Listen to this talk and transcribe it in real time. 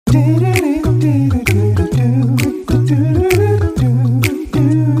Good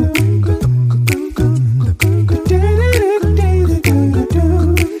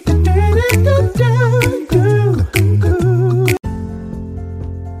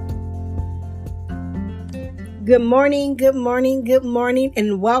morning, good morning, good morning,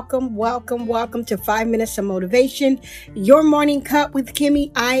 and welcome to 5 Minutes of Motivation, your morning cup with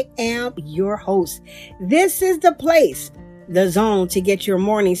Kimmy. I am your host. This is the place, the zone to get your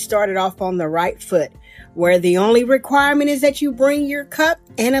morning started off on the right foot, where the only requirement is that you bring your cup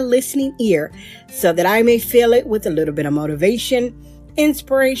and a listening ear so that I may fill it with a little bit of motivation,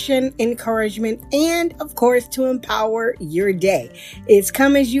 inspiration, encouragement, and of course to empower your day. It's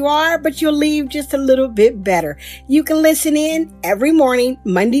come as you are, but you'll leave just a little bit better. You can listen in every morning,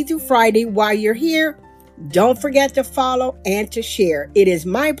 Monday through Friday while you're here. Don't forget to follow and to share. It is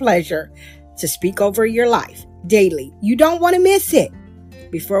my pleasure to speak over your life daily. You don't want to miss it.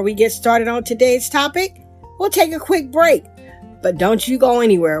 Before we get started on today's topic, we'll take a quick break, but don't you go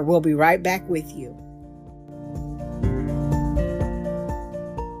anywhere. We'll be right back with you.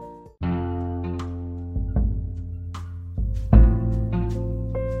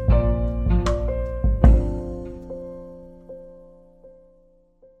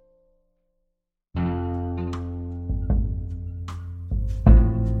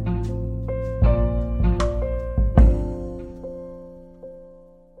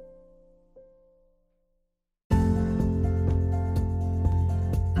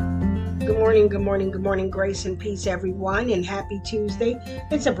 Good morning, grace and peace, everyone, and happy Tuesday.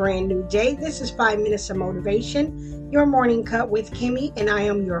 It's a brand new day. This is 5 Minutes of Motivation, your morning cup with Kimmy, and I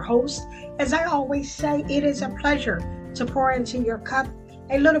am your host. As I always say, it is a pleasure to pour into your cup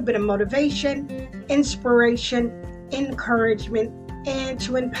a little bit of motivation, inspiration, encouragement, and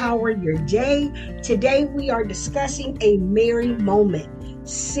to empower your day. Today, we are discussing a Mary moment,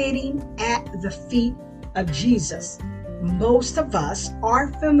 sitting at the feet of Jesus. Most of us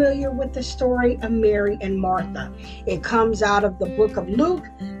are familiar with the story of Mary and Martha. It comes out of the book of Luke,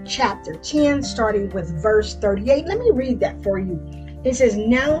 chapter 10, starting with verse 38. Let me read that for you. It says,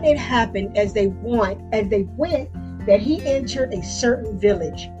 "Now it happened as they went, that he entered a certain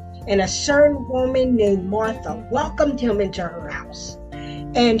village, and a certain woman named Martha welcomed him into her house.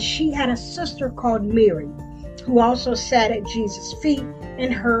 And she had a sister called Mary, who also sat at Jesus' feet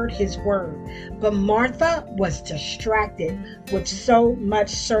and heard his word. But Martha was distracted with so much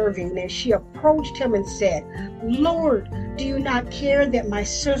serving, and she approached him and said, 'Lord, do you not care that my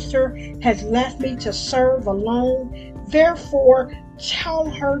sister has left me to serve alone? Therefore, tell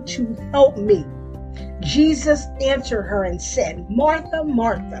her to help me.' Jesus answered her and said, 'Martha,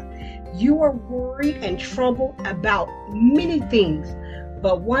 Martha, you are worried and troubled about many things,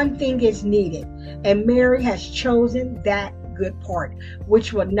 but one thing is needed, and Mary has chosen that good part,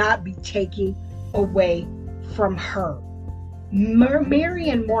 which will not be taken away from her.'" Mary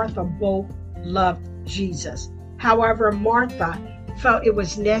and Martha both loved Jesus. However, Martha felt it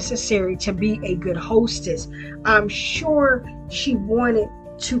was necessary to be a good hostess. I'm sure she wanted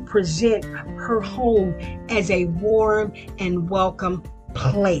to present her home as a warm and welcome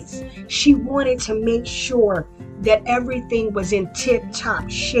place. She wanted to make sure that everything was in tip-top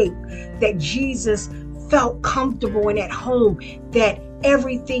shape, that Jesus felt comfortable and at home, that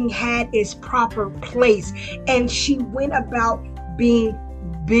everything had its proper place. And she went about being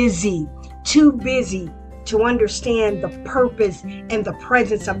busy, too busy to understand the purpose and the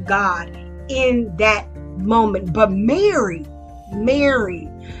presence of God in that moment. But Mary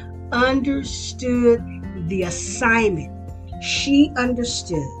understood the assignment. She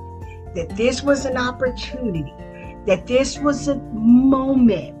understood that this was an opportunity, that this was a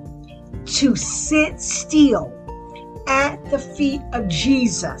moment to sit still at the feet of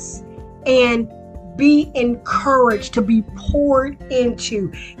Jesus and be encouraged, to be poured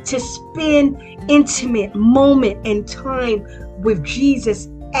into, to spend intimate moment and time with Jesus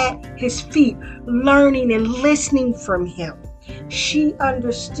at his feet, learning and listening from him. She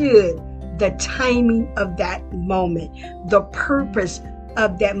understood the timing of that moment, the purpose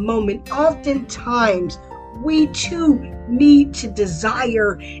of that moment. Oftentimes, we too need to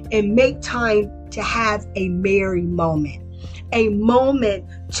desire and make time to have a Mary moment, a moment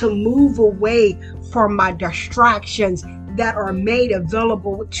to move away from my distractions that are made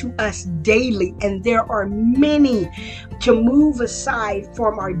available to us daily. And there are many. To move aside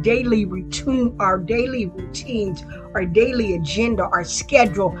from our daily routines, our daily agenda, our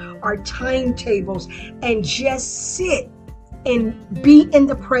schedule, our timetables, and just sit and be in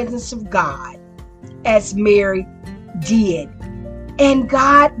the presence of God as Mary did. And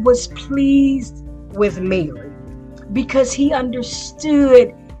God was pleased with Mary because he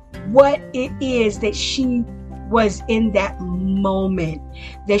understood what it is that she was in that moment,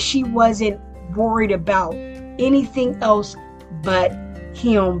 that she wasn't worried about anything else but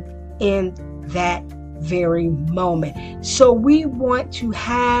him in that very moment. So we want to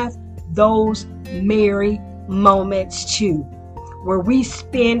have those Mary moments too, where we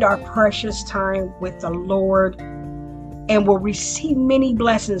spend our precious time with the Lord and will receive many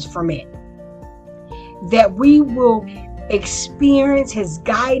blessings from it. That we will experience his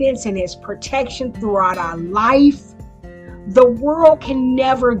guidance and his protection throughout our life. The world can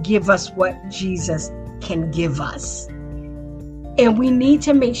never give us what Jesus can give us. And we need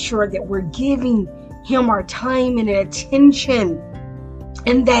to make sure that we're giving him our time and attention,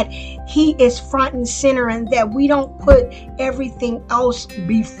 and that he is front and center, and that we don't put everything else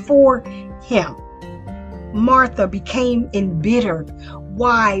before him. Martha became embittered.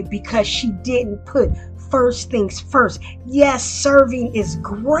 Why? Because she didn't put first things first. Yes, serving is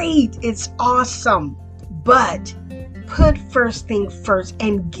great. It's awesome. But put first thing first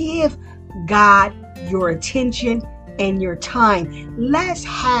and give God your attention and your time. Let's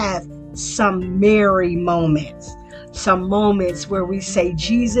have some Mary moments. Some moments where we say,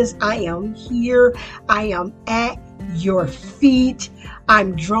 Jesus, I am here. I am at your feet.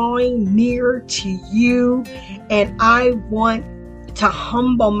 I'm drawing near to you, and I want to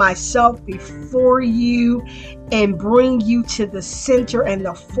humble myself before you and bring you to the center and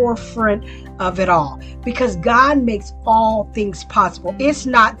the forefront of it all, because God makes all things possible. It's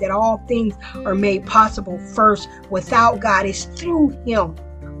not that all things are made possible first without God. It's through him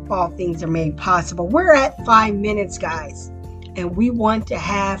all things are made possible. We're at 5 minutes, guys, and we want to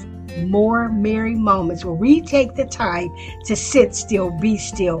have more Mary moments where we take the time to sit still, be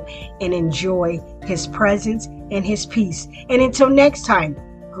still, and enjoy his presence and his peace. And until next time,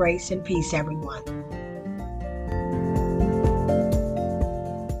 grace and peace, everyone.